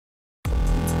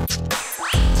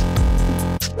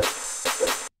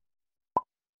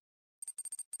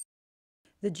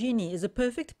The Genie is a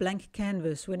perfect blank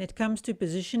canvas when it comes to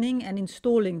positioning and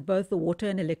installing both the water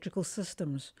and electrical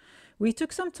systems. We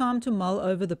took some time to mull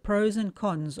over the pros and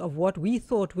cons of what we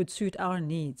thought would suit our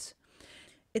needs.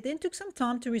 It then took some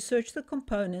time to research the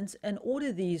components and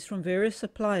order these from various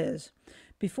suppliers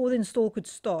before the install could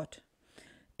start.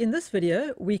 In this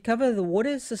video, we cover the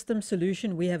water system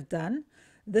solution we have done.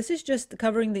 This is just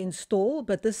covering the install,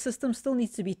 but this system still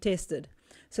needs to be tested.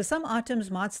 So some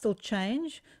items might still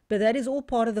change, but that is all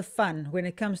part of the fun when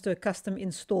it comes to a custom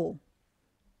install.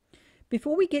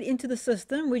 Before we get into the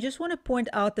system, we just want to point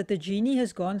out that the Genie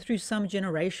has gone through some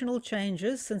generational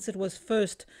changes since it was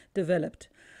first developed.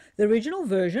 The original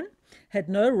version had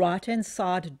no right-hand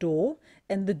side door,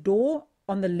 and the door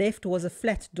on the left was a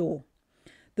flat door.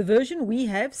 The version we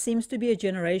have seems to be a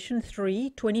Generation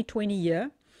 3 2020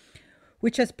 year,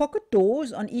 which has pocket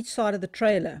doors on each side of the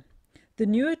trailer. The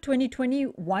newer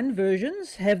 2021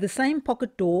 versions have the same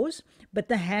pocket doors, but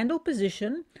the handle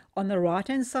position on the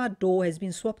right-hand side door has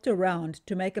been swapped around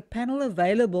to make a panel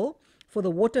available for the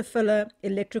water filler,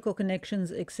 electrical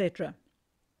connections, etc.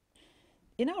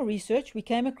 In our research, we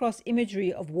came across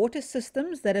imagery of water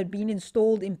systems that had been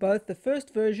installed in both the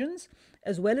first versions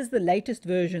as well as the latest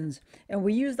versions, and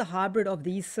we used the hybrid of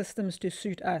these systems to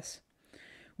suit us.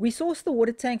 We sourced the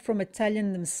water tank from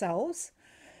Metalian themselves.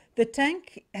 The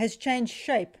tank has changed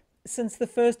shape since the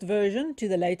first version to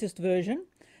the latest version.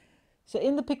 So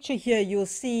in the picture here, you'll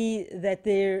see that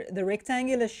the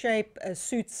rectangular shape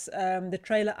suits the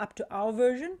trailer up to our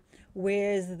version,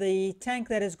 whereas the tank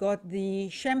that has got the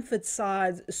chamfered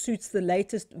sides suits the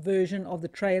latest version of the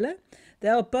trailer. They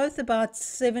are both about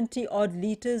 70 odd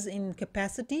liters in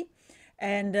capacity,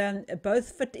 and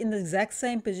both fit in the exact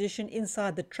same position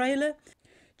inside the trailer.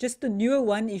 Just the newer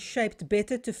one is shaped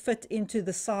better to fit into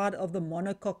the side of the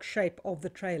monocoque shape of the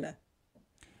trailer.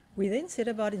 We then set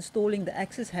about installing the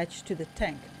access hatch to the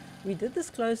tank. We did this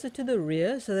closer to the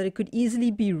rear so that it could easily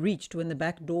be reached when the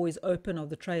back door is open of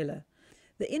the trailer.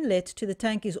 The inlet to the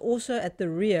tank is also at the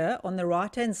rear on the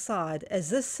right-hand side,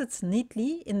 as this sits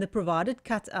neatly in the provided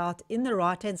cutout in the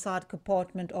right-hand side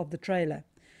compartment of the trailer.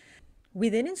 We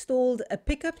then installed a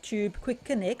pickup tube quick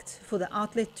connect for the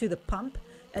outlet to the pump,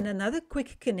 and another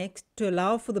quick connect to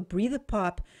allow for the breather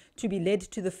pipe to be led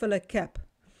to the filler cap.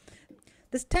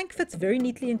 This tank fits very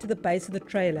neatly into the base of the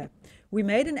trailer. We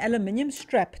made an aluminium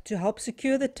strap to help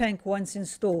secure the tank once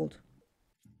installed.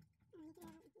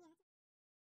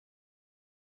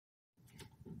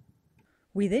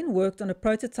 We then worked on a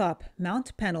prototype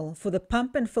mount panel for the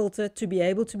pump and filter to be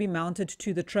able to be mounted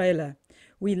to the trailer.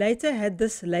 We later had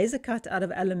this laser cut out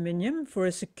of aluminium for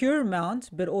a secure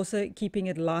mount, but also keeping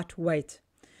it lightweight.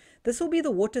 This will be the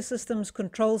water system's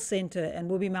control center and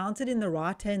will be mounted in the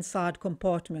right-hand side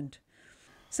compartment.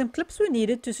 Some clips were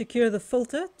needed to secure the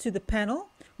filter to the panel.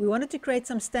 We wanted to create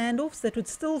some standoffs that would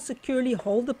still securely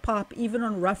hold the pipe even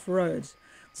on rough roads.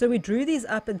 So we drew these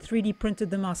up and 3D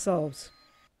printed them ourselves.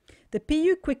 The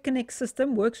PU Quick Connect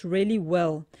system works really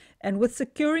well, and with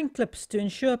securing clips to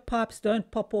ensure pipes don't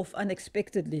pop off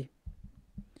unexpectedly.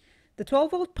 The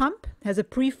 12-volt pump has a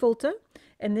pre-filter,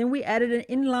 and then we added an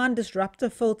inline disruptor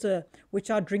filter which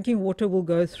our drinking water will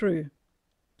go through.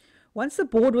 Once the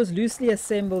board was loosely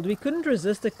assembled, we couldn't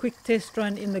resist a quick test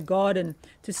run in the garden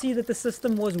to see that the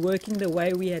system was working the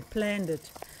way we had planned it.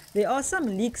 There are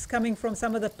some leaks coming from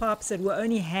some of the pipes that were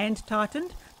only hand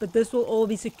tightened, but this will all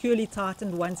be securely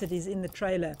tightened once it is in the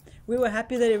trailer. We were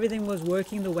happy that everything was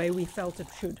working the way we felt it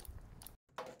should.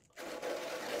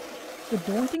 The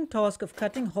daunting task of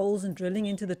cutting holes and drilling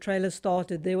into the trailer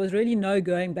started. There was really no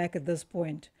going back at this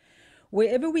point.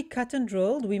 Wherever we cut and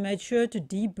drilled, we made sure to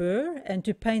deburr and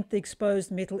to paint the exposed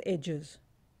metal edges.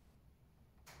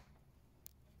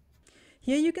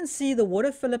 Here you can see the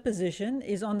water filler position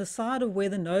is on the side of where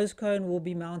the nose cone will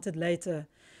be mounted later.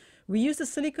 We used a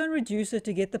silicone reducer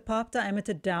to get the pipe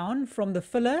diameter down from the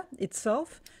filler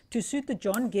itself to suit the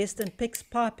John Guest and PEX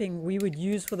piping we would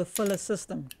use for the filler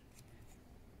system.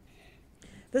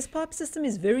 This pipe system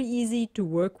is very easy to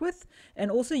work with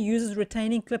and also uses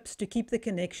retaining clips to keep the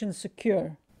connections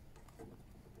secure.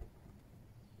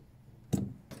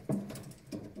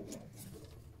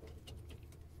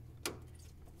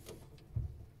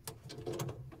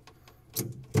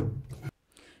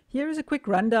 Here is a quick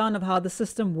rundown of how the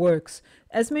system works.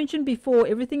 As mentioned before,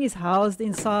 everything is housed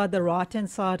inside the right-hand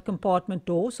side compartment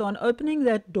door. So on opening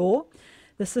that door,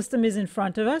 the system is in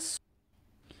front of us.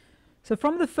 So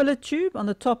from the filler tube on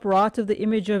the top right of the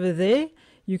image over there,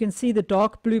 you can see the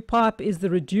dark blue pipe is the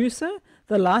reducer.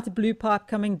 The light blue pipe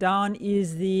coming down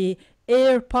is the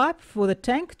air pipe for the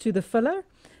tank to the filler.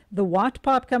 The white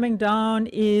pipe coming down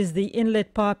is the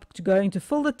inlet pipe going to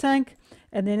fill the tank.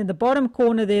 And then in the bottom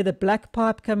corner there, the black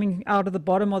pipe coming out of the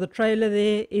bottom of the trailer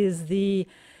there is the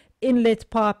inlet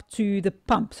pipe to the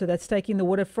pump. So that's taking the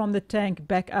water from the tank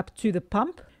back up to the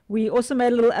pump. We also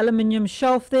made a little aluminium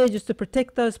shelf there just to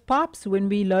protect those pipes when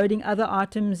we're loading other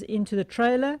items into the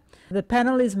trailer. The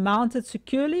panel is mounted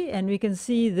securely, and we can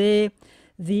see there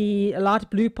the light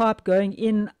blue pipe going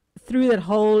in through that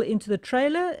hole into the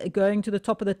trailer, going to the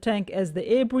top of the tank as the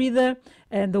air breather,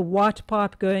 and the white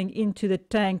pipe going into the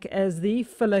tank as the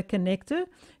filler connector.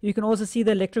 You can also see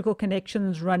the electrical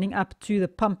connections running up to the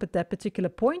pump at that particular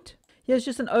point. Here's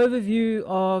just an overview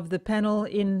of the panel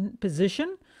in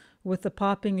position with the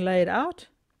piping laid out.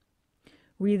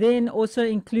 We then also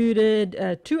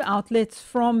included 2 outlets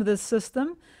from the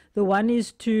system. The one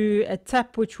is to a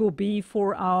tap which will be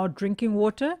for our drinking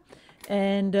water,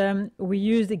 and we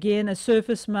used again a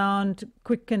surface mount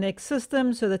quick connect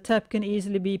system, so the tap can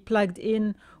easily be plugged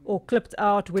in or clipped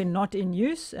out when not in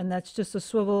use, and that's just a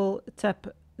swivel tap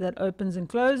that opens and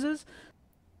closes.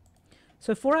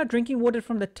 So for our drinking water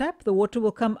from the tap, the water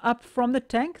will come up from the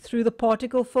tank through the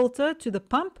particle filter to the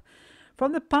pump.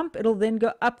 From the pump, it'll then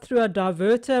go up through a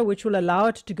diverter, which will allow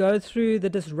it to go through the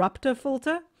disruptor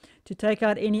filter to take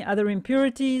out any other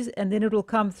impurities, and then it will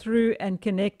come through and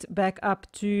connect back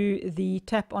up to the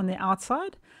tap on the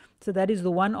outside. So that is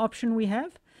the one option we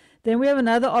have. Then we have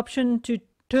another option to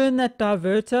turn that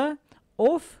diverter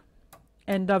off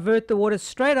and divert the water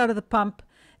straight out of the pump,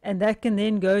 and that can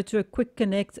then go to a quick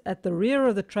connect at the rear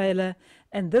of the trailer,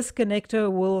 and this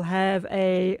connector will have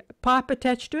a pipe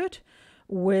attached to it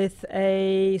with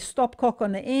a stopcock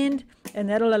on the end, and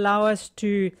that'll allow us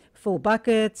to fill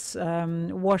buckets,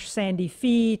 wash sandy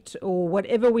feet, or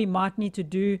whatever we might need to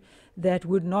do that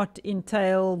would not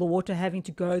entail the water having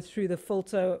to go through the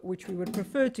filter, which we would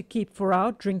prefer to keep for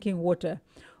our drinking water.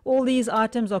 All these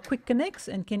items are quick connects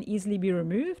and can easily be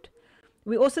removed.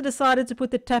 We also decided to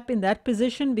put the tap in that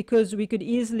position because we could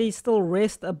easily still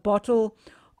rest a bottle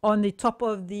on the top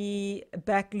of the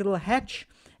back little hatch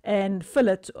and fill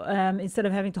it instead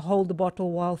of having to hold the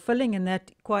bottle while filling, and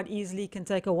that quite easily can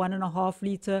take a 1.5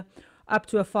 liter up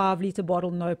to a 5 liter bottle,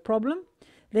 no problem.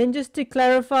 Then just to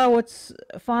clarify what's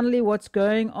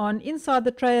going on inside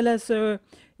the trailer, so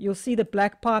you'll see the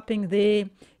black piping there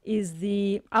is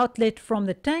the outlet from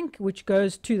the tank which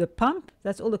goes to the pump.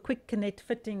 That's all the quick connect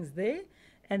fittings there.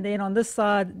 And then on this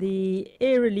side, the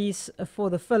air release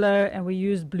for the filler, and we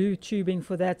used blue tubing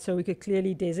for that so we could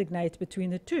clearly designate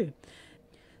between the two.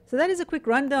 So that is a quick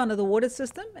rundown of the water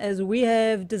system as we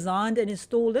have designed and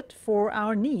installed it for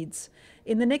our needs.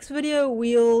 In the next video,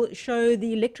 we'll show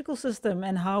the electrical system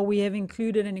and how we have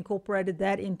included and incorporated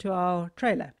that into our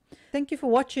trailer. Thank you for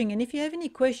watching, and if you have any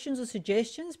questions or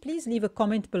suggestions, please leave a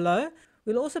comment below.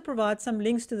 We'll also provide some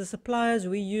links to the suppliers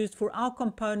we used for our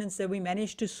components that we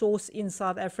managed to source in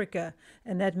South Africa,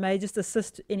 and that may just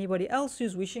assist anybody else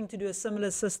who's wishing to do a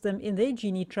similar system in their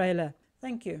Genie trailer.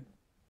 Thank you.